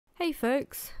Hey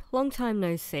folks, long time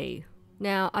no see.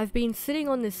 Now, I've been sitting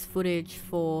on this footage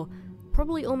for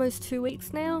probably almost 2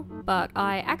 weeks now, but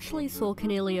I actually saw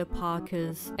Cornelia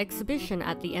Parker's exhibition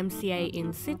at the MCA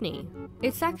in Sydney.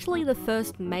 It's actually the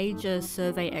first major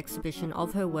survey exhibition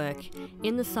of her work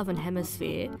in the Southern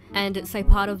Hemisphere, and it's a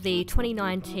part of the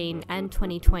 2019 and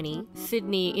 2020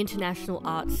 Sydney International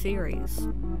Art Series.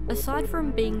 Aside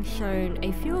from being shown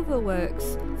a few of her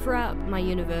works throughout my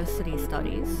university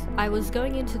studies, I was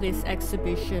going into this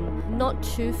exhibition not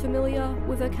too familiar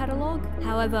with her catalogue.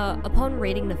 However, upon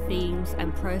reading the themes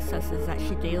and processes that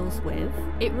she deals with,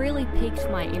 it really piqued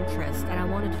my interest and I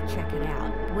wanted to check it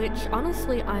out, which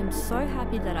honestly I'm so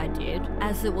happy that I did,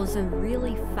 as it was a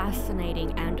really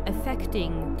fascinating and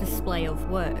affecting display of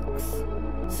works.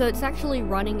 So it's actually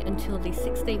running until the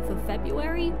 16th of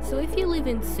February, so if you live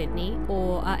in Sydney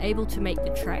or are able to make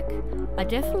the trek, I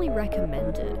definitely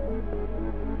recommend it.